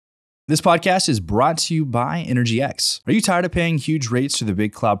This podcast is brought to you by EnergyX. Are you tired of paying huge rates to the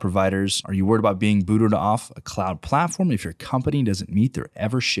big cloud providers? Are you worried about being booted off a cloud platform if your company doesn't meet their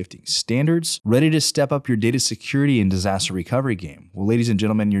ever-shifting standards? Ready to step up your data security and disaster recovery game? Well, ladies and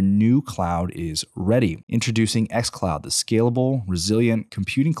gentlemen, your new cloud is ready. Introducing xCloud, the scalable, resilient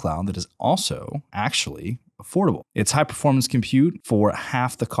computing cloud that is also actually affordable. It's high-performance compute for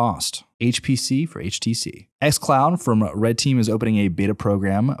half the cost. HPC for HTC. xCloud from Red Team is opening a beta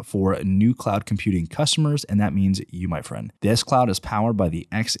program for new cloud computing customers, and that means you, my friend. The xCloud is powered by the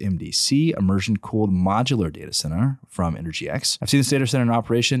XMDC immersion-cooled modular data center from EnergyX. I've seen this data center in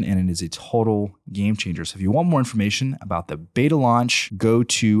operation, and it is a total game changer. So if you want more information about the beta launch, go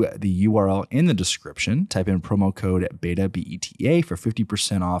to the URL in the description. Type in promo code BETA, BETA, for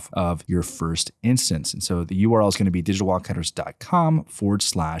 50% off of your first instance. And so the URL is going to be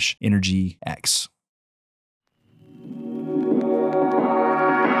digitalwildcatters.com/EnergyX.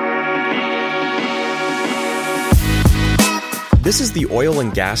 This is the Oil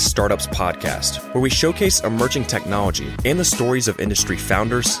and Gas Startups Podcast, where we showcase emerging technology and the stories of industry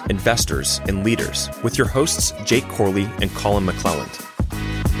founders, investors, and leaders with your hosts, Jake Corley and Colin McClelland.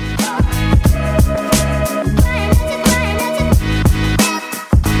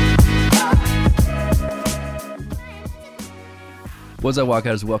 What's up,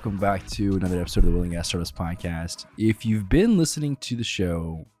 Wildcatters? Welcome back to another episode of the Oil and Gas Startups Podcast. If you've been listening to the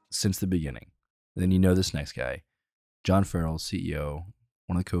show since the beginning, then you know this next guy. John Farrell, CEO,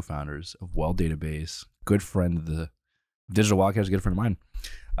 one of the co-founders of WellDatabase, good friend of the Digital Wildcatters, good friend of mine.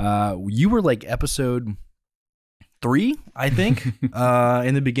 You were like episode 3, I think,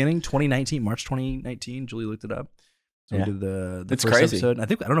 in the beginning, 2019, March 2019. Julie looked it up. So we did the it's first crazy. episode. I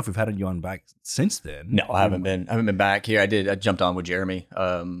don't know if we've had you on back since then. No, I haven't been back here. I jumped on with Jeremy.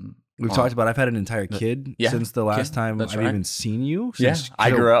 We've talked about I've had an entire kid since the last time I've even seen you.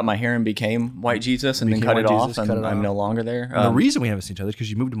 I grew up, my hair and became white Jesus and then cut it off, and I'm no longer there. The reason we haven't seen each other is because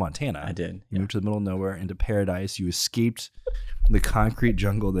you moved to Montana. I did. You moved to the middle of nowhere into paradise. You escaped the concrete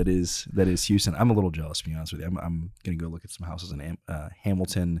jungle that is Houston. I'm a little jealous, to be honest with you. I'm going to go look at some houses in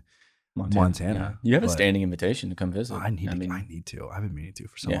Hamilton, Montana. Yeah. You have a standing invitation to come visit. I need to. I've been meaning to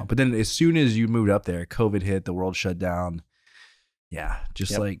for so long. But then as soon as you moved up there, COVID hit, the world shut down. Yeah,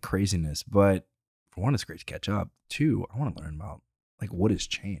 just like craziness. But for one, it's great to catch up. 2, I want to learn about like what has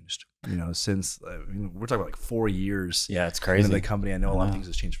changed. Since we're talking about like 4 years. Yeah, it's crazy. The company, I know a lot of things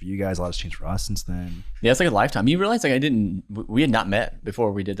has changed for you guys. A lot has changed for us since then. Yeah, it's like a lifetime. You realize we had not met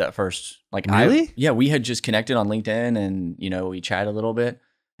before we did that first. Like really? We had just connected on LinkedIn and we chatted a little bit.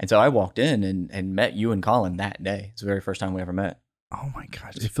 And so I walked in and met you and Colin that day. It's the very first time we ever met. Oh my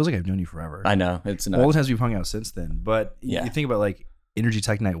gosh. It feels like I've known you forever. I know. It's all the times we've hung out since then. But you think about like Energy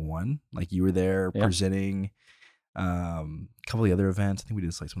Tech Night 1, like you were there presenting a couple of the other events. I think we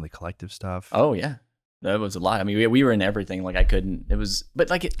did like some of the collective stuff. Oh yeah. That was a lot. I mean, we were in everything. Like the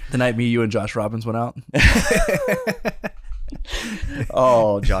night me, you and Josh Robbins went out.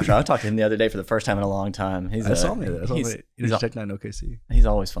 Oh, Josh, I talked to him the other day for the first time in a long time. He's Energy Tech Night OKC. He's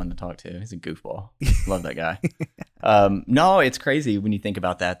always fun to talk to. He's a goofball. Love that guy. No, it's crazy when you think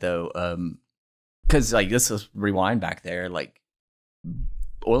about that though. Because like this is rewind back there, like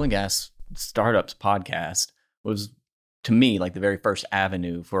Oil and Gas Startups Podcast was to me like the very first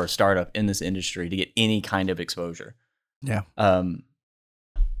avenue for a startup in this industry to get any kind of exposure. Yeah.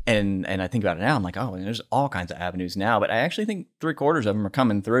 And I think about it now, I'm like, oh, there's all kinds of avenues now, but I actually think 3/4 of them are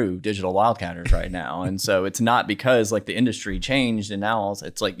coming through Digital Wildcatters right now. And so it's not because like the industry changed and now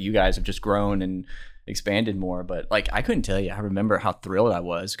it's like you guys have just grown and expanded more. But like I couldn't tell you, I remember how thrilled I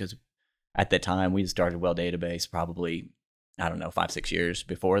was because at that time we started WellDatabase probably, I don't know, 5-6 years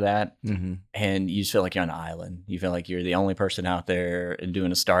before that. Mm-hmm. And you just feel like you're on an island. You feel like you're the only person out there and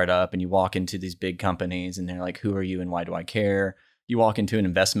doing a startup, and you walk into these big companies and they're like, who are you and why do I care? You walk into an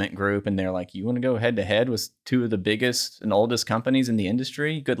investment group and they're like, you want to go head to head with 2 of the biggest and oldest companies in the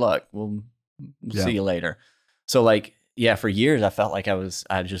industry? Good luck. We'll see you later. So like, for years I felt like I was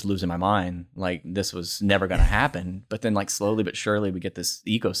just losing my mind. Like this was never going to happen. But then like slowly but surely we get this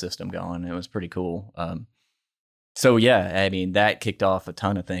ecosystem going. It was pretty cool. So I mean, that kicked off a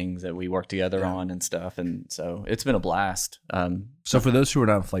ton of things that we worked together on and stuff. And so it's been a blast. So for those who are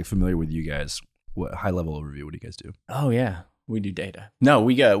not like familiar with you guys, what high level overview, what do you guys do? Oh yeah. We do data. No,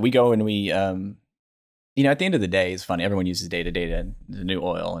 we go and we, at the end of the day, it's funny. Everyone uses data, the new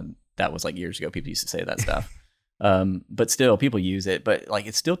oil. And that was like years ago. People used to say that stuff. But still people use it, but like,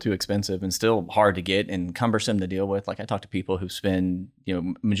 it's still too expensive and still hard to get and cumbersome to deal with. Like I talk to people who spend,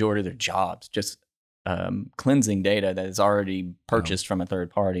 majority of their jobs just cleansing data that is already purchased from a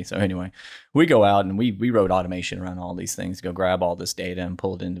third party. So anyway, we go out and we wrote automation around all these things, go grab all this data and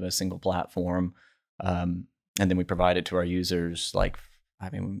pull it into a single platform. And then we provide it to our users, like,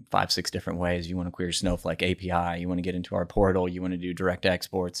 5-6 different ways. You want to query Snowflake API, you want to get into our portal, you want to do direct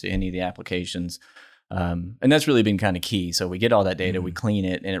exports to any of the applications. And that's really been kind of key. So we get all that data, we clean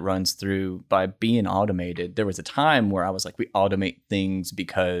it, and it runs through by being automated. There was a time where I was like, we automate things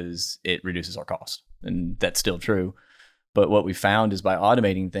because it reduces our cost. And that's still true. But what we found is by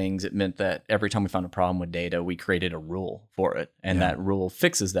automating things, it meant that every time we found a problem with data, we created a rule for it. And that rule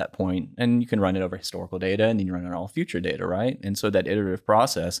fixes that point. And you can run it over historical data, and then you run it on all future data, right? And so that iterative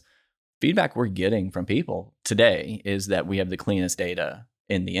process, feedback we're getting from people today is that we have the cleanest data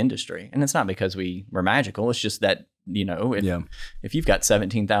in the industry. And it's not because we're magical. It's just that, if you've got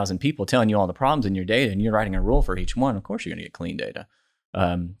 17,000 people telling you all the problems in your data and you're writing a rule for each one, of course you're going to get clean data.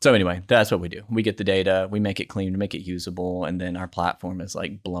 So anyway, that's what we do. We get the data, we make it clean, we make it usable, and then our platform is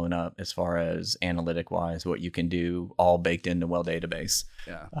like blown up as far as analytic wise, what you can do, all baked into WellDatabase.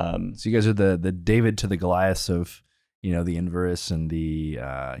 Yeah. So you guys are the David to the Goliath of, the Inverse and the the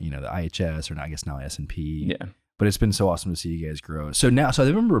IHS, or I guess now S&P. Yeah. But it's been so awesome to see you guys grow. So I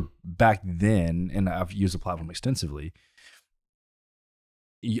remember back then, and I've used the platform extensively,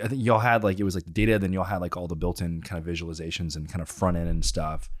 I think y'all had it was the data, then y'all had all the built-in kind of visualizations and kind of front end and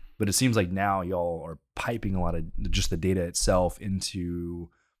stuff. But it seems like now y'all are piping a lot of just the data itself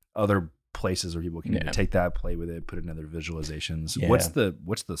into other places where people can take that, play with it, put it in other visualizations. Yeah. What's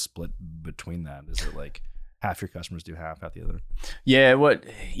the split between that? Is it half your customers do half the other? Yeah, what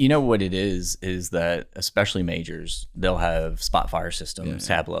it is that especially majors, they'll have Spotfire systems,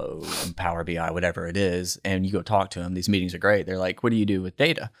 Tableau, Power BI, whatever it is, and you go talk to them. These meetings are great. They're like, what do you do with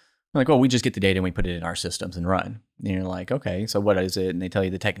data? I'm like, we just get the data and we put it in our systems and run. And you're like, okay, so what is it? And they tell you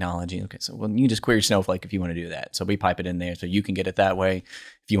the technology. Okay, so you just query Snowflake if you want to do that. So we pipe it in there so you can get it that way.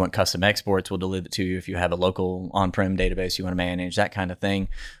 If you want custom exports, we'll deliver it to you. If you have a local on-prem database you want to manage, that kind of thing.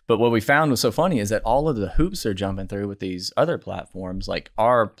 But what we found was so funny is that all of the hoops they're jumping through with these other platforms, like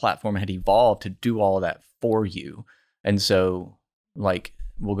our platform had evolved to do all of that for you. And so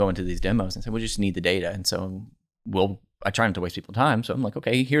we'll go into these demos and say, we just need the data. And so I try not to waste people's time. So I'm like,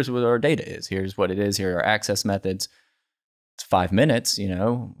 okay, here's what our data is. Here's what it is. Here are our access methods. It's 5 minutes, you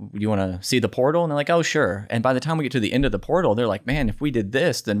want to see the portal? And they're like, oh, sure. And by the time we get to the end of the portal, they're like, man, if we did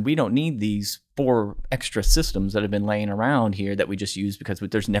this, then we don't need these 4 extra systems that have been laying around here that we just use because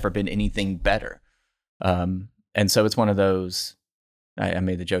there's never been anything better. And so it's one of those, I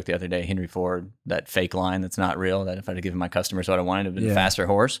made the joke the other day, Henry Ford, that fake line that's not real, that if I'd have given my customers what I wanted, it would have been a faster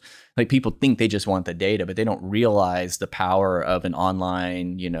horse. People think they just want the data, but they don't realize the power of an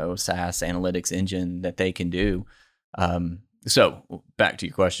online, SaaS analytics engine that they can do. So back to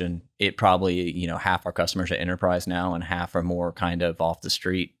your question, it probably, half our customers are enterprise now and half are more kind of off the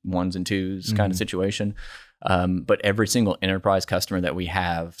street, 1s and 2s kind of situation. But every single enterprise customer that we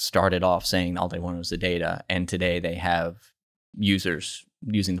have started off saying all they wanted was the data. And today they have users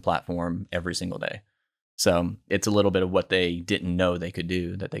using the platform every single day. So it's a little bit of what they didn't know they could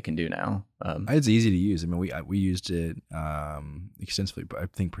do that they can do now. It's easy to use. I mean, we used it extensively, but I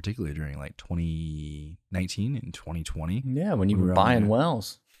think particularly during 2019 and 2020. Yeah, when you were buying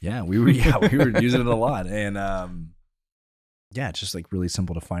wells. Yeah, we were using it a lot. And it's just really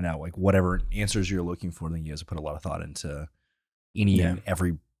simple to find out whatever answers you're looking for. Then you guys put a lot of thought into any and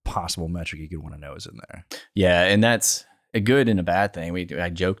every possible metric you could want to know is in there. Yeah, and that's a good and a bad thing. I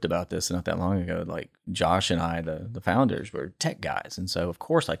joked about this not that long ago. Josh and I, the founders, were tech guys, and so of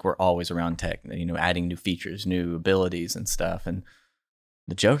course, we're always around tech, adding new features, new abilities, and stuff. And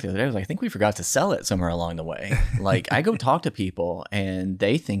the joke the other day was, I think we forgot to sell it somewhere along the way. I go talk to people, and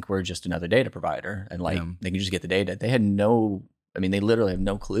they think we're just another data provider, and they can just get the data. They had they literally have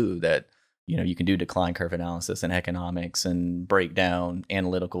no clue that you can do decline curve analysis and economics and break down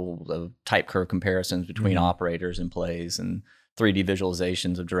analytical type curve comparisons between operators and plays and 3D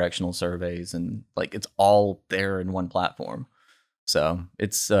visualizations of directional surveys. And it's all there in one platform. So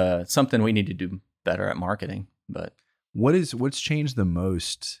it's something we need to do better at marketing. But what's changed the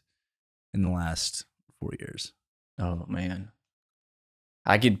most in the last 4 years? Oh, man.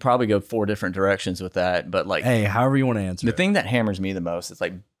 I could probably go 4 different directions with that. But hey, however you want to answer the thing that hammers me the most is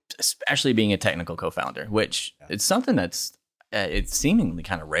especially being a technical co-founder, which it's something that's it's seemingly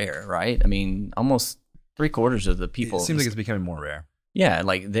kind of rare, right? I mean, almost 3/4 of the people. It seems like it's becoming more rare. Yeah,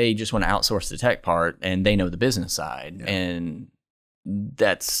 they just want to outsource the tech part and they know the business side, and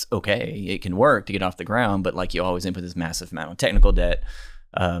that's okay. It can work to get off the ground, but you always input this massive amount of technical debt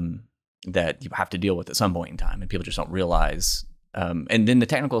that you have to deal with at some point in time, and people just don't realize And then the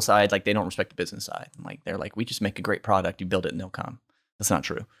technical side, like they don't respect the business side. Like they're like, we just make a great product, you build it and they'll come. That's not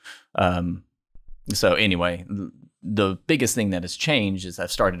true. So anyway, the biggest thing that has changed is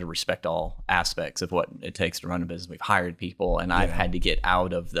I've started to respect all aspects of what it takes to run a business. We've hired people, and I've had to get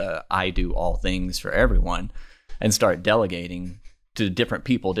out of the I do all things for everyone and start delegating to different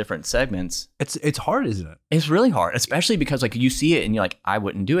people, different segments. It's hard, isn't it? It's really hard, especially because like you see it and you're like, I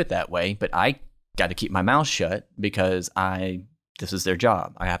wouldn't do it that way, but I got to keep my mouth shut because this is their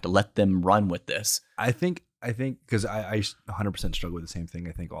job. I have to let them run with this. I think because I 100% struggle with the same thing.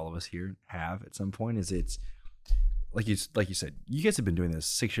 I think all of us here have at some point. Is it's like you said, you guys have been doing this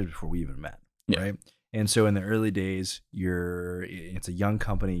 6 years before we even met, right? And so in the early days, it's a young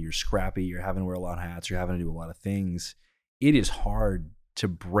company. You're scrappy. You're having to wear a lot of hats. You're having to do a lot of things. It is hard to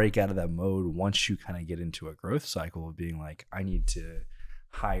break out of that mode once you kind of get into a growth cycle of being like, I need to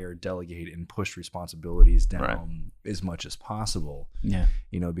hire, delegate, and push responsibilities down as much as possible. Yeah.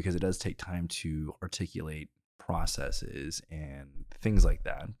 Because it does take time to articulate processes and things like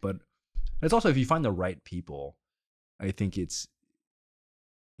that. But it's also, if you find the right people, I think it's,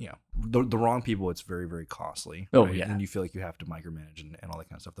 the wrong people, it's very, very costly. Oh, right? yeah. And you feel like you have to micromanage and all that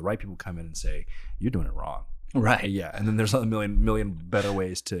kind of stuff. The right people come in and say, you're doing it wrong. Right. Yeah. And then there's a million better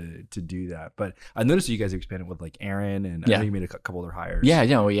ways to do that. But I noticed you guys expanded with like Aaron, and I know you made a couple other hires.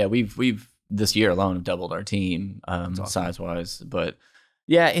 Yeah. We've this year alone doubled our team awesome. Size wise. But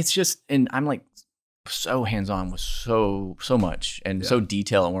yeah, it's just, and I'm like so hands on with so much and so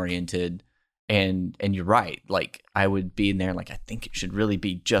detail oriented. And you're right. Like I would be in there like, I think it should really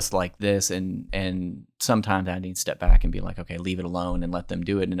be just like this. And sometimes I need to step back and be like, okay, leave it alone and let them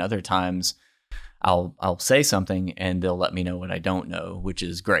do it. And other times I'll say something and they'll let me know what I don't know, which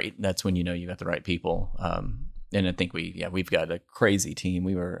is great. That's when you got the right people. And I think we've got a crazy team.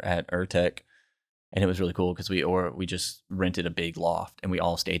 We were at Urtech and it was really cool because we just rented a big loft and we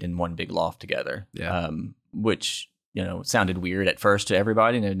all stayed in one big loft together. Yeah. Which sounded weird at first to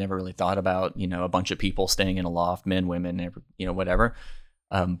everybody, and I never really thought about, a bunch of people staying in a loft, men, women, whatever.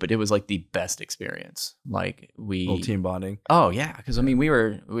 But it was like the best experience. Like little team bonding. Oh yeah. Cause I mean,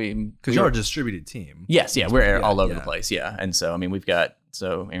 because you're a distributed team. Yes. Yeah. We're all over the place. Yeah. And so, I mean,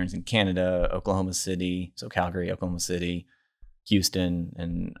 Aaron's in Canada, Oklahoma City. So Calgary, Oklahoma City, Houston,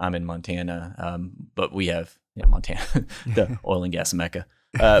 and I'm in Montana. But we have Montana, the oil and gas mecca.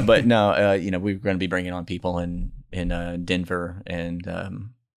 But no, we're going to be bringing on people in Denver and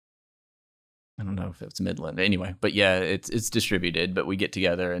I don't know if it's Midland anyway, but yeah, it's distributed, but we get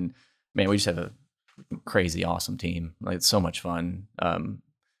together and man, we just have a crazy awesome team. Like it's so much fun. And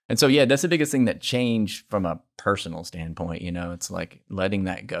so, yeah, that's the biggest thing that changed from a personal standpoint. It's like letting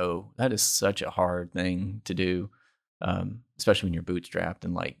that go. That is such a hard thing to do. Especially when you're bootstrapped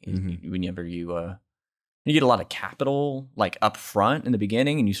and like whenever you get a lot of capital like up front in the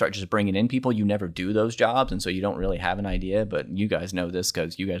beginning and you start just bringing in people, you never do those jobs. And so you don't really have an idea, but you guys know this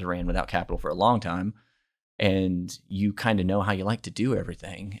because you guys ran without capital for a long time and you kind of know how you like to do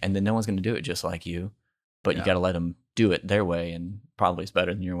everything. And then no one's going to do it just like you, but you got to let them do it their way, and probably it's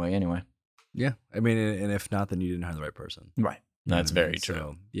better than your way anyway. Yeah. I mean, and if not, then you didn't hire the right person. Right. That's very true.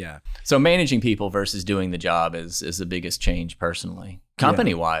 So, yeah. So managing people versus doing the job is the biggest change personally.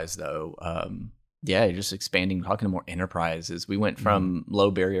 Company wise though, you're just expanding, talking to more enterprises. We went from low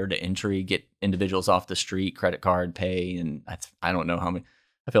barrier to entry, get individuals off the street, credit card, pay. And I don't know how many,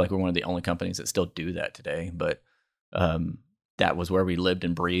 I feel like we're one of the only companies that still do that today. But that was where we lived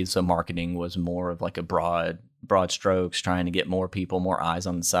and breathed. So marketing was more of like a broad strokes, trying to get more people, more eyes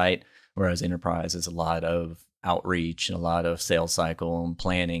on the site. Whereas enterprise is a lot of outreach and a lot of sales cycle and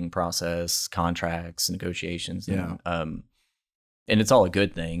planning process, contracts, negotiations. Yeah. And it's all a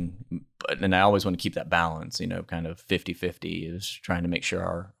good thing, and I always want to keep that balance, kind of 50-50 is trying to make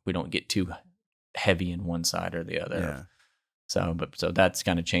sure we don't get too heavy in one side or the other. Yeah. So that's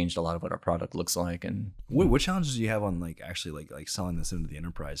kind of changed a lot of what our product looks like. And what challenges do you have on like actually like selling this into the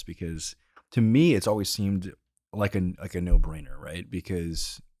enterprise? Because to me, it's always seemed like a no-brainer, right?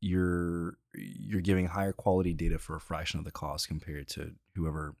 Because you're giving higher quality data for a fraction of the cost compared to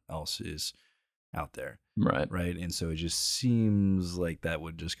whoever else is out there. Right. And so it just seems like that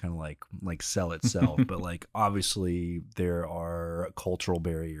would just kind of like sell itself. But like obviously there are cultural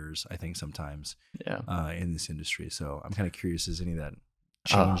barriers, I think sometimes in this industry. So I'm kind of curious, has any of that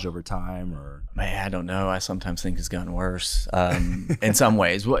changed over time or? Man, I don't know. I sometimes think it's gotten worse in some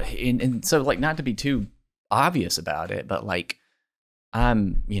ways. And so like not to be too obvious about it, but like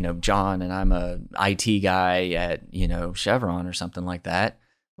I'm, John and I'm a IT guy at, Chevron or something like that.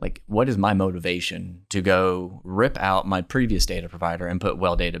 Like, what is my motivation to go rip out my previous data provider and put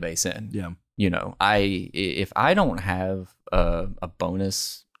WellDatabase in? Yeah. if I don't have a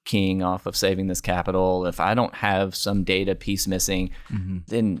bonus keying off of saving this capital, if I don't have some data piece missing,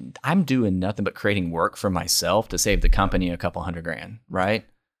 then I'm doing nothing but creating work for myself to save the company a couple $100,000, right?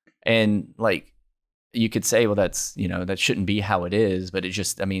 And like, you could say, well, that's, that shouldn't be how it is, but it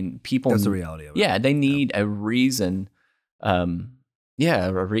just, I mean, people, that's the reality of it. Yeah, they need a reason, a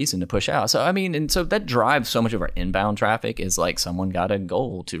reason to push out. So, I mean, and so that drives so much of our inbound traffic is like someone got a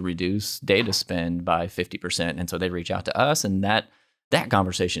goal to reduce data spend by 50%. And so they reach out to us, and that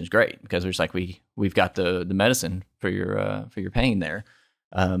conversation is great because there's like, we've got the medicine for your pain there.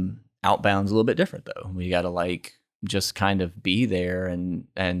 Outbound's a little bit different though. We got to like just kind of be there, and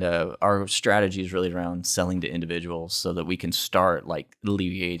our strategy is really around selling to individuals so that we can start like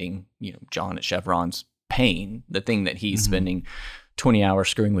alleviating, John at Chevron's pain, the thing that he's spending 20 hours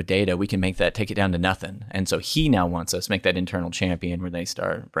screwing with data. We can take it down to nothing. And so he now wants us to make that internal champion where they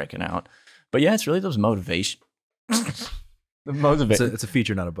start breaking out. But yeah, it's really those motivation. It's a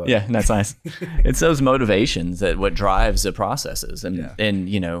feature, not a bug. Yeah, that's nice. It's those motivations that what drives the processes. And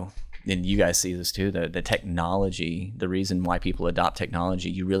and you guys see this too, the technology, the reason why people adopt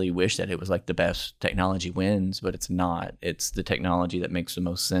technology, you really wish that it was like the best technology wins, but it's not. It's the technology that makes the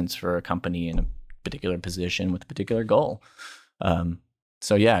most sense for a company in a particular position with a particular goal.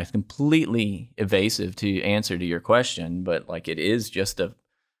 So yeah, it's completely evasive to answer to your question, but like it is just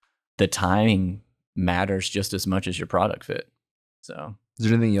the timing matters just as much as your product fit. So is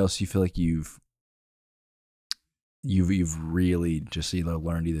there anything else you feel like you've really just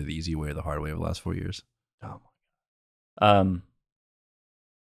learned either the easy way or the hard way over the last 4 years? Oh my God.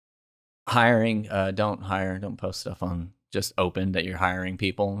 Hiring, don't post stuff on just open that you're hiring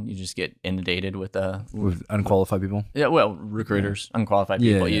people. You just get inundated with unqualified people. Yeah, well, recruiters, unqualified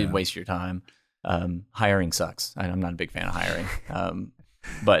people. You waste your time. Hiring sucks. I'm not a big fan of hiring.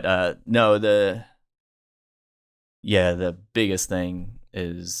 But no, the biggest thing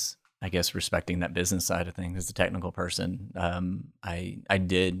is, I guess, respecting that business side of things as a technical person. I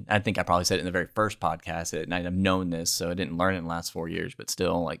think I probably said it in the very first podcast, and I've known this, so I didn't learn it in the last 4 years, but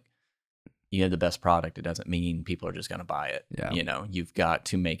still, like, you have the best product. It doesn't mean people are just going to buy it. Yeah. You've got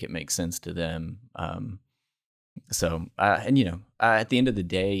to make it make sense to them. At the end of the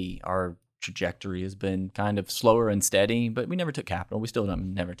day, our trajectory has been kind of slower and steady, but we never took capital. We still have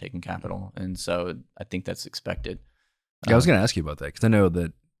never taken capital. And so I think that's expected. Yeah, I was going to ask you about that because I know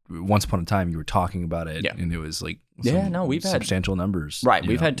that once upon a time you were talking about it, and it was like we've had substantial numbers. Right.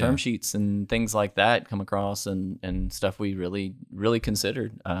 We've had term sheets and things like that come across and stuff we really, really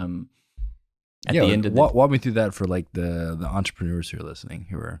considered. At the end of walk me through that for like the entrepreneurs who are listening,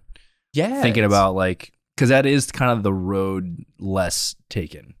 who are thinking about like, because that is kind of the road less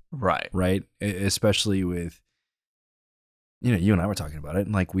taken. Right. Especially with, you and I were talking about it,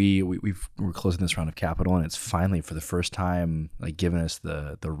 and like we're closing this round of capital, and it's finally for the first time like giving us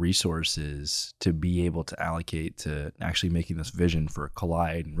the resources to be able to allocate to actually making this vision for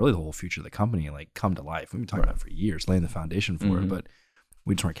Collide and really the whole future of the company like come to life. We've been talking about it for years, laying the foundation for it, but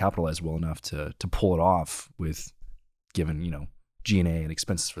we just weren't capitalized well enough to pull it off with given G&A and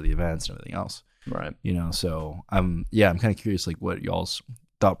expenses for the events and everything else. Right. So I'm kind of curious like what y'all's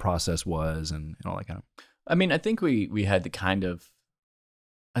thought process was and all that kind of. I mean, I think we had the kind of,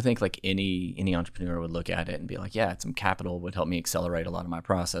 I think like any entrepreneur would look at it and be like, yeah, some capital would help me accelerate a lot of my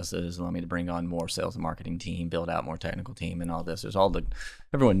processes, allow me to bring on more sales and marketing team, build out more technical team and all this.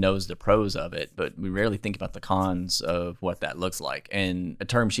 Everyone knows the pros of it, but we rarely think about the cons of what that looks like. And a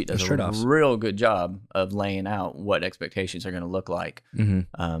term sheet does a real good job of laying out what expectations are going to look like.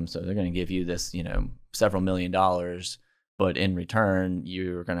 So they're going to give you this, several $1 million. But in return,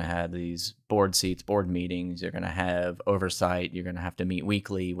 you're going to have these board seats, board meetings. You're going to have oversight. You're going to have to meet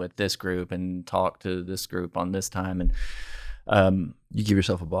weekly with this group and talk to this group on this time. And you give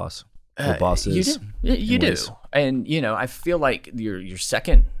yourself a boss. Or bosses. You do. And I feel like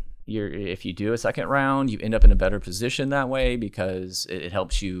if you do a second round, you end up in a better position that way because it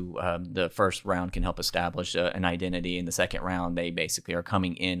helps you. The first round can help establish an identity. In the second round, they basically are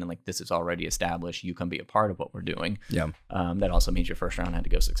coming in and like, this is already established. You can be a part of what we're doing. Yeah. That also means your first round had to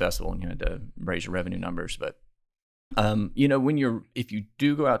go successful and you had to raise your revenue numbers. But, if you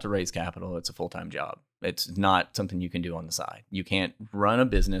do go out to raise capital, it's a full-time job. It's not something you can do on the side. You can't run a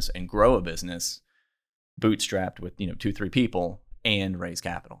business and grow a business bootstrapped with, 2-3 people and raise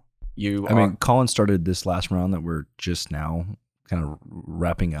capital. Colin started this last round that we're just now kind of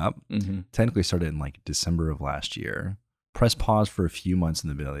wrapping up. Technically started in like December of last year. Pressed pause for a few months in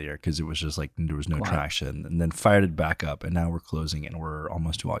the middle of the year because it was just like there was no traction, and then fired it back up, and now we're closing and we're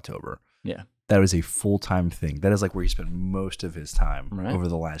almost to October. Yeah, that is a full-time thing. That is like where he spent most of his time Right. over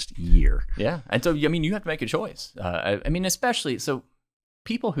the last year. Yeah. And so, I mean, you have to make a choice. I mean, especially, so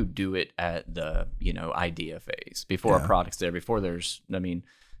people who do it at the, idea phase, before a product's there, before there's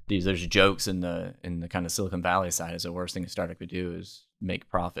jokes in the kind of Silicon Valley side is the worst thing a startup could do is make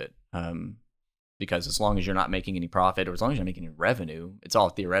profit. Because as long as you're not making any profit, or as long as you're not making any revenue, it's all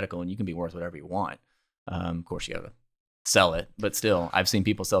theoretical and you can be worth whatever you want. Of course, you got to sell it, but still, I've seen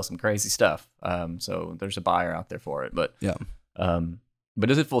people sell some crazy stuff. So there's a buyer out there for it. But but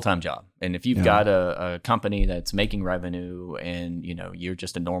it's a full-time job. And if you've got a company that's making revenue and, you're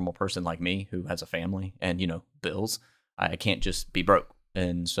just a normal person like me who has a family and, bills, I can't just be broke.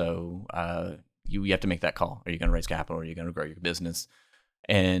 And so you have to make that call. Are you going to raise capital? Or are you going to grow your business?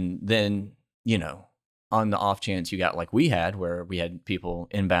 And then, on the off chance you got like we had, where we had people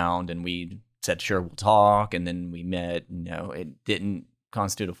inbound and we said, sure, we'll talk. And then we met, it didn't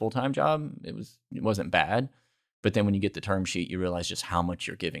constitute a full-time job. It wasn't bad. But then when you get the term sheet, you realize just how much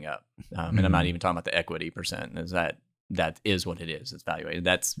you're giving up. And I'm not even talking about the equity percent. Is that is what it is. It's valuated.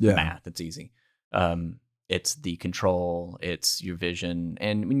 That's math. It's easy. It's the control. It's your vision.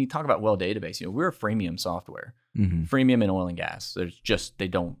 And when you talk about WellDatabase, we're a freemium software. Freemium and oil and gas. They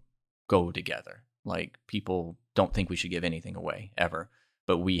don't go together. Like, people don't think we should give anything away ever.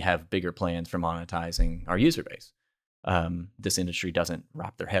 But we have bigger plans for monetizing our user base. This industry doesn't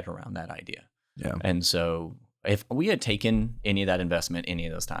wrap their head around that idea. Yeah. And so if we had taken any of that investment any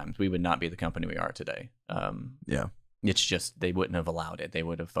of those times, we would not be the company we are today. It's just they wouldn't have allowed it. They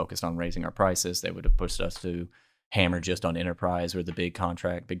would have focused on raising our prices. They would have pushed us to hammer just on enterprise, where the big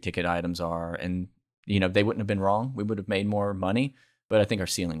ticket items are. And, they wouldn't have been wrong. We would have made more money, but I think our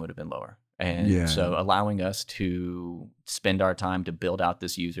ceiling would have been lower. And so allowing us to spend our time to build out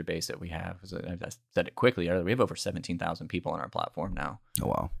this user base that we have, as I said it quickly earlier, we have over 17,000 people on our platform now. Oh,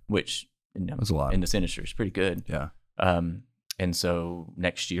 wow. Which, that's a lot in this industry. It's pretty good. Yeah. And so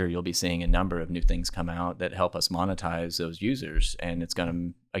next year you'll be seeing a number of new things come out that help us monetize those users, and it's going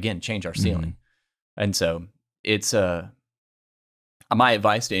to, again, change our ceiling. And so it's my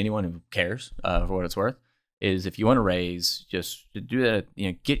advice to anyone who cares, for what it's worth, is if you want to raise, just do that.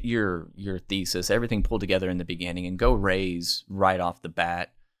 Get your thesis, everything pulled together in the beginning, and go raise right off the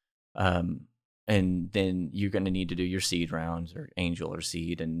bat. And then you're going to need to do your seed rounds, or angel or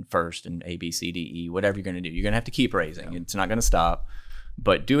seed, and first, and A, B, C, D, E, whatever you're going to do. You're going to have to keep raising. It's not going to stop,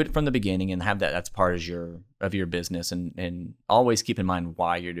 but do it from the beginning and have that's part of your business. And always keep in mind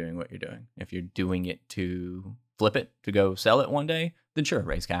why you're doing what you're doing. If you're doing it to flip it, to go sell it one day, then sure,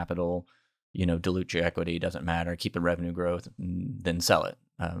 raise capital, dilute your equity, doesn't matter. Keep the revenue growth, and then sell it.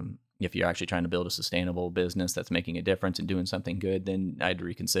 If you're actually trying to build a sustainable business that's making a difference and doing something good, then I'd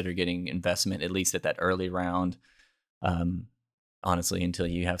reconsider getting investment, at least at that early round. Honestly, until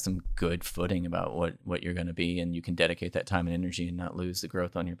you have some good footing about what you're going to be, and you can dedicate that time and energy and not lose the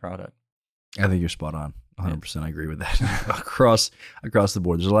growth on your product. I think you're spot on. 100%. I agree with that. across the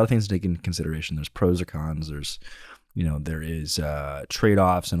board. There's a lot of things to take into consideration. There's pros or cons. There's, there is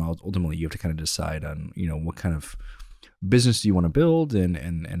trade-offs, and ultimately you have to kind of decide on, what kind of business do you want to build,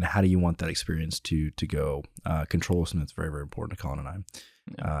 and how do you want that experience to go. Control is something that's very, very important to Colin and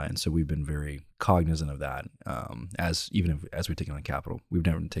I. And so we've been very cognizant of that. As we've taken on capital, we've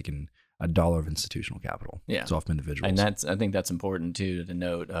never taken $1 of institutional capital. Yeah. It's often individuals. And I think that's important too, to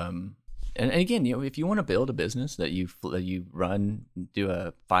note. And again, if you want to build a business that you run, do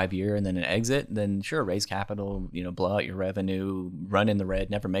a 5-year and then an exit, then sure, raise capital, blow out your revenue, run in the red,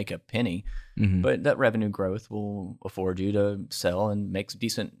 never make a penny. But that revenue growth will afford you to sell and make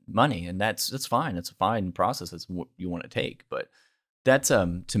decent money. And that's fine. It's a fine process. That's what you want to take. But that's,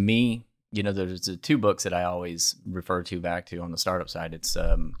 to me, there's the 2 books that I always refer to back to on the startup side. It's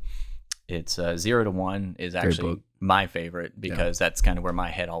 0 to 1 is actually my favorite, because that's kind of where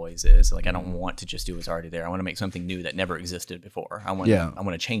my head always is. Like, I don't want to just do what's already there. I want to make something new that never existed before. I want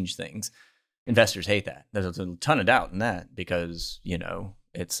to change things. Investors hate that. There's a ton of doubt in that, because,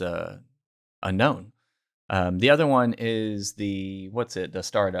 it's unknown. The other one is the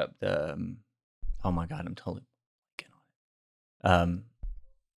startup, oh my God, I'm totally getting on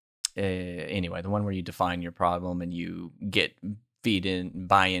it. Anyway, the one where you define your problem and you get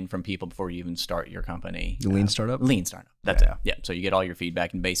buy-in from people before you even start your company. The lean startup? Lean startup. That's it. Yeah. So you get all your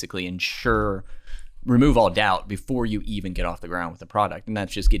feedback and basically remove all doubt before you even get off the ground with the product. And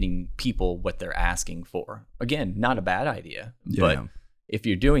that's just getting people what they're asking for. Again, not a bad idea. But if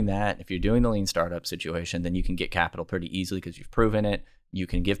you're doing that, if you're doing the lean startup situation, then you can get capital pretty easily because you've proven it. You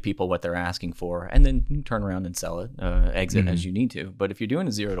can give people what they're asking for, and then you can turn around and sell it, exit as you need to. But if you're doing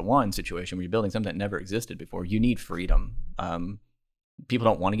a 0 to 1 situation where you're building something that never existed before, you need freedom. people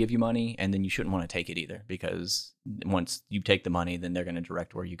don't want to give you money, and then you shouldn't want to take it either, because once you take the money, then they're going to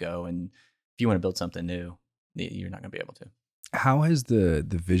direct where you go. And if you want to build something new, you're not going to be able to. How has the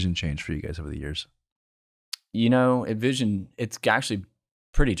vision changed for you guys over the years? It's actually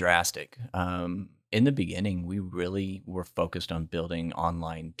pretty drastic. In the beginning, we really were focused on building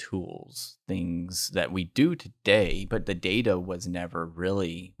online tools, things that we do today, but the data was never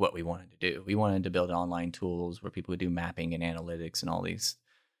really what we wanted to do. We wanted to build online tools where people would do mapping and analytics and all these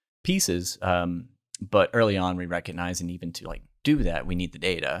pieces. But early on, we recognized, and even to do that, we need the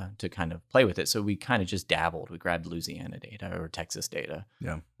data to kind of play with it. So we kind of just dabbled. We grabbed Louisiana data or Texas data.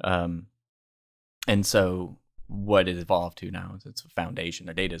 Yeah. And so what it evolved to now is it's a foundation.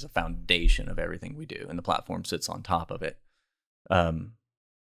 Our data is a foundation of everything we do, and the platform sits on top of it.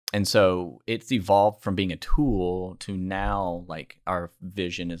 And so it's evolved from being a tool to now, our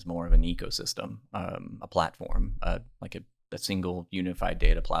vision is more of an ecosystem, a platform, like a single unified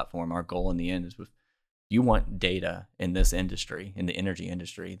data platform. Our goal in the end is, if you want data in this industry, in the energy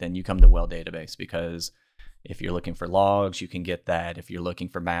industry, then you come to WellDatabase, because if you're looking for logs, you can get that. If you're looking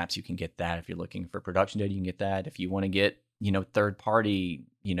for maps, you can get that. If you're looking for production data, you can get that. If you want to get, third-party,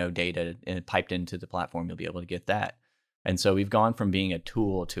 data and piped into the platform, you'll be able to get that. And so we've gone from being a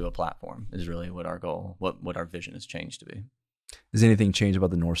tool to a platform is really what our goal, what our vision has changed to be. Has anything changed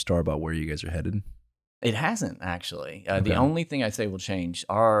about the North Star, about where you guys are headed? It hasn't, actually. Okay. The only thing I'd say will change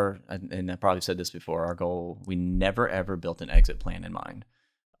and I probably said this before, our goal, we never ever built an exit plan in mind.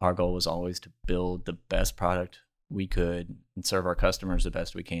 Our goal was always to build the best product we could and serve our customers the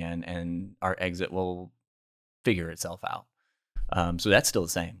best we can, and our exit will figure itself out. So that's still the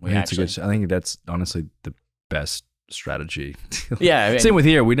same. I think that's honestly the best strategy. Yeah. Same with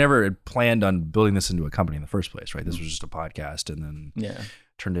here. We never had planned on building this into a company in the first place, right? This was just a podcast, and then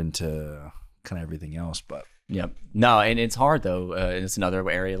turned into kind of everything else. But yep. No, and it's hard though. It's another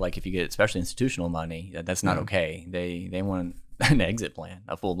area, if you get especially institutional money, that's not okay. They want an exit plan,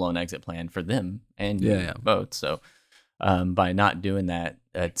 a full-blown exit plan for them and you both. So by not doing that,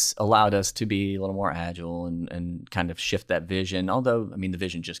 it's allowed us to be a little more agile and kind of shift that vision. Although, the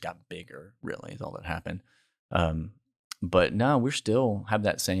vision just got bigger, really, is all that happened. But no, we still have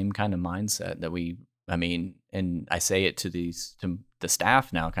that same kind of mindset that and I say it to the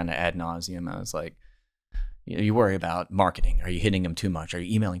staff now, kind of ad nauseum. I was like, you worry about marketing. Are you hitting them too much? Are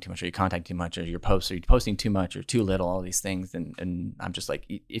you emailing too much? Are you contacting too much? Are you posting too much or too little? All these things. And I'm just like,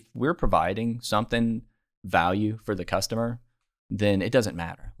 if we're providing something value for the customer, then it doesn't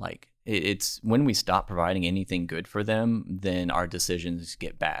matter. It's when we stop providing anything good for them, then our decisions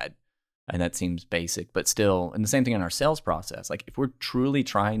get bad. And that seems basic, but still, and the same thing in our sales process. If we're truly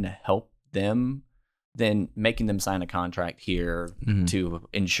trying to help them, then making them sign a contract here to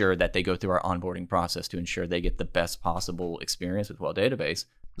ensure that they go through our onboarding process to ensure they get the best possible experience with WellDatabase.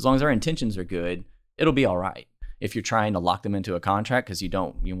 As long as our intentions are good, it'll be all right. If you're trying to lock them into a contract because you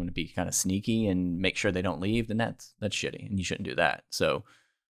want to be kind of sneaky and make sure they don't leave, then that's shitty, and you shouldn't do that. So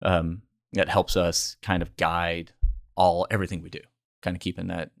that helps us kind of guide everything we do, kind of keeping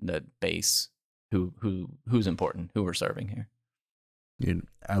that base, who's important, who we're serving here. Dude,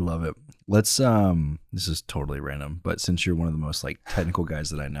 I love it. Let's this is totally random, but since you're one of the most technical guys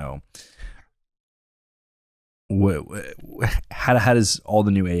that I know, how does all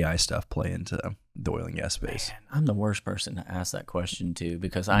the new AI stuff play into the oil and gas space? Man, I'm the worst person to ask that question to,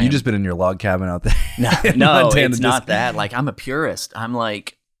 because just been in your log cabin out there. No, it's not that. I'm a purist. I'm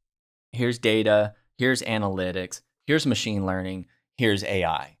like, here's data, here's analytics, here's machine learning, here's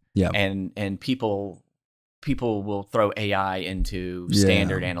AI. Yeah. And people will throw AI into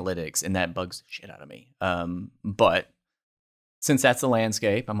standard analytics, and that bugs the shit out of me. But since that's the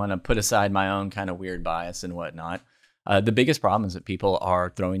landscape, I'm going to put aside my own kind of weird bias and whatnot. The biggest problem is that people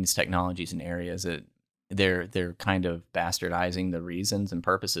are throwing these technologies in areas that they're kind of bastardizing the reasons and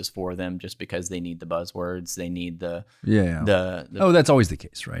purposes for them just because they need the buzzwords. They need the that's always the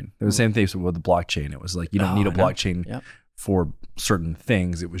case, right? It was the same thing with the blockchain. It was you don't need a blockchain for certain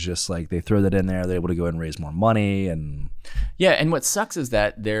things. It was just they throw that in there, they're able to go and raise more money. And what sucks is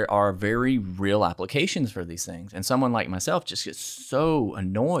that there are very real applications for these things, and someone like myself just gets so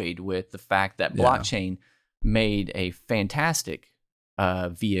annoyed with the fact that blockchain made a fantastic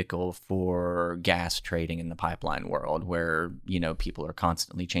vehicle for gas trading in the pipeline world, where people are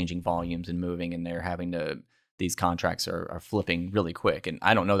constantly changing volumes and moving, and they're having to, these contracts are flipping really quick. And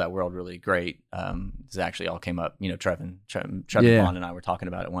I don't know that world really great. This actually all came up, Trevin Bond and I were talking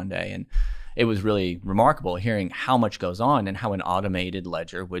about it one day, and it was really remarkable hearing how much goes on and how an automated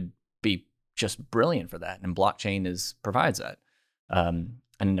ledger would be just brilliant for that. And blockchain provides that.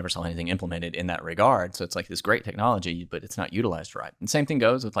 I never saw anything implemented in that regard. So it's like this great technology, but it's not utilized right. And same thing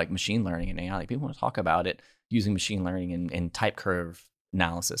goes with like machine learning and AI. Like people want to talk about it using machine learning and type curve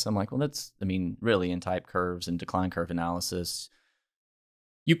analysis. I'm like, well, really in type curves and decline curve analysis,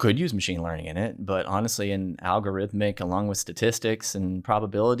 you could use machine learning in it, but honestly, in algorithmic, along with statistics and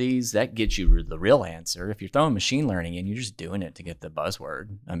probabilities, that gets you the real answer. If you're throwing machine learning in, you're just doing it to get the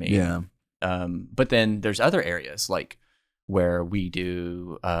buzzword. I mean, Yeah. But then there's other areas like where we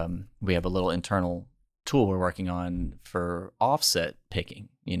do, we have a little internal tool we're working on for offset picking.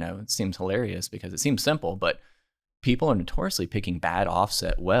 You know, it seems hilarious because it seems simple, but people are notoriously picking bad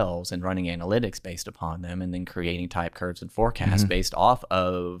offset wells and running analytics based upon them and then creating type curves and forecasts based off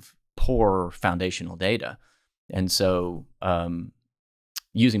of poor foundational data. And so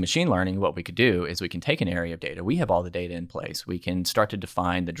using machine learning, what we could do is we can take an area of data. We have all the data in place. We can start to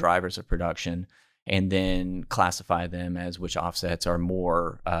define the drivers of production and then classify them as which offsets are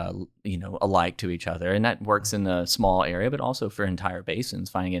more, alike to each other. And that works in a small area, but also for entire basins,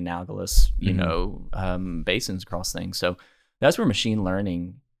 finding analogous, basins across things. So that's where machine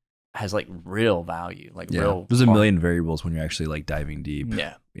learning has like real value, real. There's a million variables when you're actually like diving deep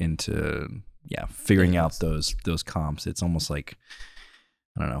into, figuring out those comps. It's almost like,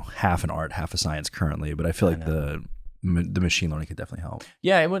 I don't know, half an art, half a science currently, but I feel like the machine learning could definitely help.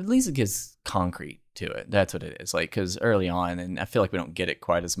 Yeah, well, at least it gives concrete to it. That's what it is. Like, because early on, and I feel like we don't get it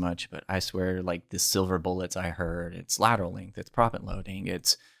quite as much, but I swear, like the silver bullets I heard, it's lateral length, it's proppant loading,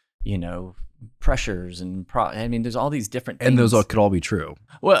 it's, pressures and there's all these different things. And those all could all be true.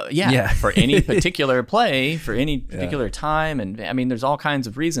 Well, yeah. For any particular play, for any particular time. And there's all kinds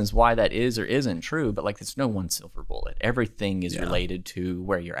of reasons why that is or isn't true, but like there's no one silver bullet. Everything is related to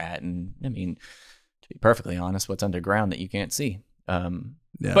where you're at. And to be perfectly honest, what's underground that you can't see.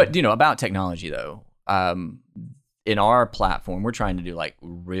 But about technology though, in our platform, we're trying to do like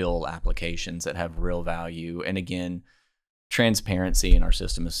real applications that have real value. And again, transparency in our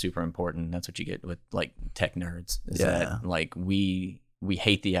system is super important. That's what you get with like tech nerds. That like we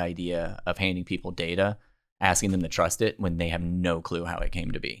hate the idea of handing people data, asking them to trust it when they have no clue how it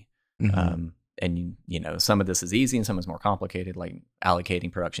came to be. And some of this is easy and some is more complicated, like allocating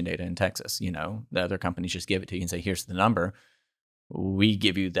production data in Texas. The other companies just give it to you and say, here's the number. We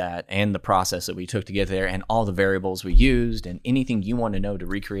give you that and the process that we took to get there and all the variables we used and anything you want to know to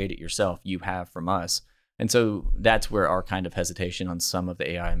recreate it yourself, you have from us. And so that's where our kind of hesitation on some of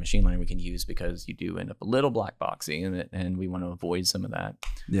the AI and machine learning we can use, because you do end up a little black boxy in it, and we want to avoid some of that.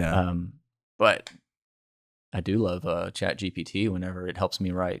 Yeah. But I do love ChatGPT whenever it helps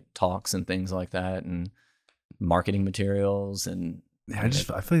me write talks and things like that, and marketing materials. And I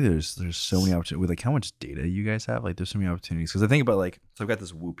feel like there's so many opportunities with like how much data you guys have. Like there's so many opportunities, because I think about like, so I've got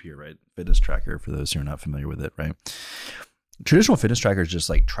this Whoop here, right? Fitness tracker for those who are not familiar with it, right? Traditional fitness trackers just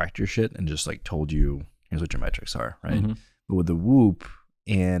like tracked your shit and just like told you, here's what your metrics are, right? But with the Whoop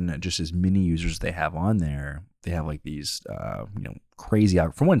and just as many users they have on there, they have like these, crazy.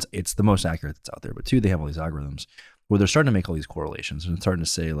 For one, it's the most accurate that's out there. But two, they have all these algorithms where they're starting to make all these correlations and starting to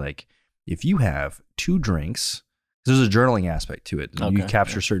say like, if you have 2 drinks, there's a journaling aspect to it. You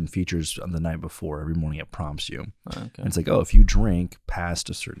capture certain features on the night before. Every morning it prompts you. And it's like, if you drink past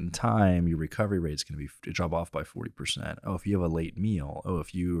a certain time, your recovery rate is going to drop off by 40%. If you have a late meal.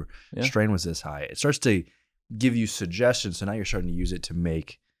 If your strain was this high. It starts to give you suggestions. So now you're starting to use it to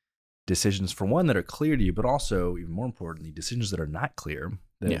make decisions, for one, that are clear to you, but also, even more importantly, decisions that are not clear,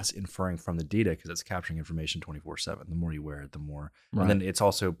 that it's inferring from the data, because it's capturing information 24/7. The more you wear it, the more. Right. And then it's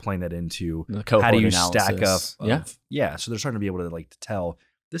also playing that into how do you analysis. Stack up. So they're starting to be able to like to tell,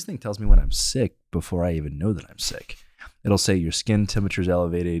 this thing tells me when I'm sick before I even know that I'm sick. It'll say your skin temperature is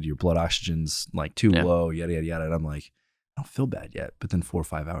elevated, your blood oxygen's like too low, yada, yada, yada. And I'm like, I don't feel bad yet. But then 4 or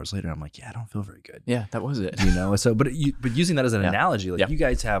 5 hours later, I'm like, I don't feel very good. Yeah, that was it. So, but using that as an analogy, like you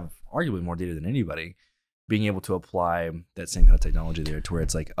guys have arguably more data than anybody, being able to apply that same kind of technology there to where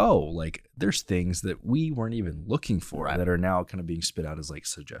it's like, like there's things that we weren't even looking for that are now kind of being spit out as like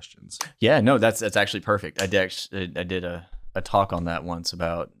suggestions. Yeah, no, that's actually perfect. I did a talk on that once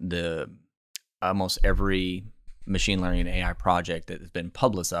about the almost every machine learning and AI project that has been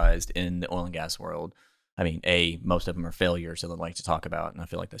publicized in the oil and gas world. Most of them are failures that I'd like to talk about, and I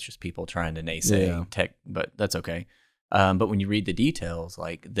feel like that's just people trying to naysay tech, but that's okay. But when you read the details,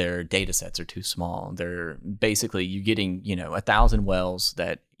 like their data sets are too small. They're basically, you're getting, 1,000 wells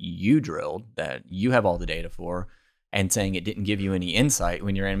that you drilled, that you have all the data for, and saying it didn't give you any insight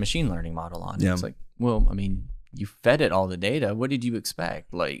when you're in a machine learning model on it. It's like, well, you fed it all the data. What did you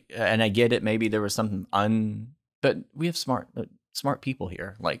expect? Like, and I get it. Maybe there was something but we have smart people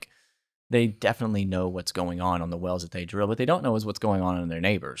here. Like, they definitely know what's going on the wells that they drill. What they don't know is what's going on in their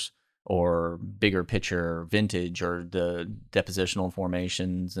neighbors, or bigger picture vintage, or the depositional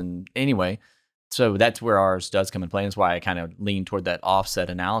formations. And anyway, so that's where ours does come in play. That's why I kind of lean toward that offset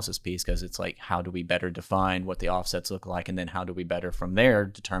analysis piece, because it's like, how do we better define what the offsets look like? And then how do we better from there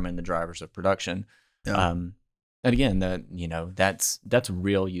determine the drivers of production? Yeah. And again, that's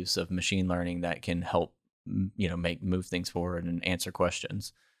real use of machine learning that can help, move things forward and answer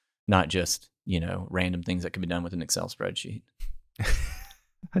questions, not just, random things that can be done with an Excel spreadsheet.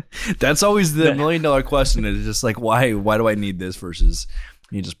 That's always the $1 million question. It's just like, why do I need this versus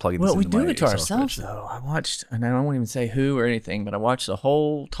you just plugging this into my Excel spreadsheet? Well, we do it to ourselves, though. I watched, and I don't even say who or anything, but I watched a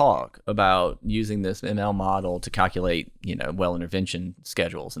whole talk about using this ML model to calculate, well intervention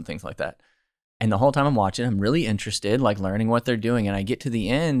schedules and things like that. And the whole time I'm watching, I'm really interested, like learning what they're doing. And I get to the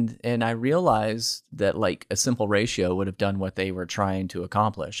end and I realize that like a simple ratio would have done what they were trying to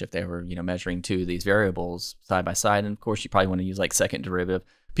accomplish if they were, measuring two of these variables side by side. And of course, you probably want to use like second derivative.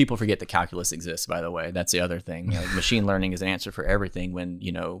 People forget that calculus exists, by the way. That's the other thing. Like machine learning is an answer for everything when,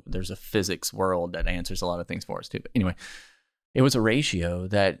 there's a physics world that answers a lot of things for us too. But anyway, it was a ratio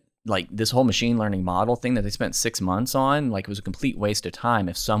that, like, this whole machine learning model thing that they spent 6 months on, like, it was a complete waste of time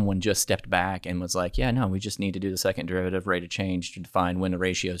if someone just stepped back and was like, yeah, no, we just need to do the second derivative rate of change to define when the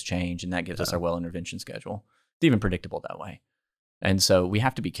ratios change, and that gives us our well intervention schedule. It's even predictable that way. And so we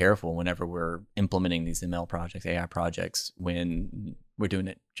have to be careful whenever we're implementing these ML projects, AI projects, when we're doing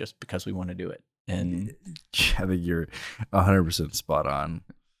it just because we want to do it. And I think you're 100% spot on.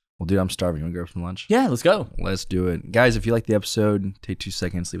 Well, dude, I'm starving. You want to grab some lunch? Yeah, let's go. Let's do it. Guys, if you like the episode, take 2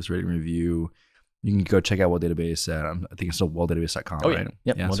 seconds, leave us a rating review. You can go check out WellDatabase at, I think it's still WellDatabase.com, right?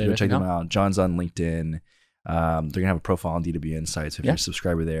 Yep. Yeah, so go check them out. John's on LinkedIn. They're going to have a profile on DW Insights. So if you're a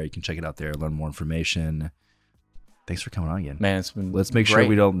subscriber there, you can check it out there, learn more information. Thanks for coming on again. Man, it's been Let's make great. sure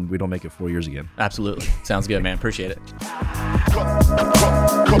we don't make it 4 years again. Absolutely. Sounds good, man. Appreciate it.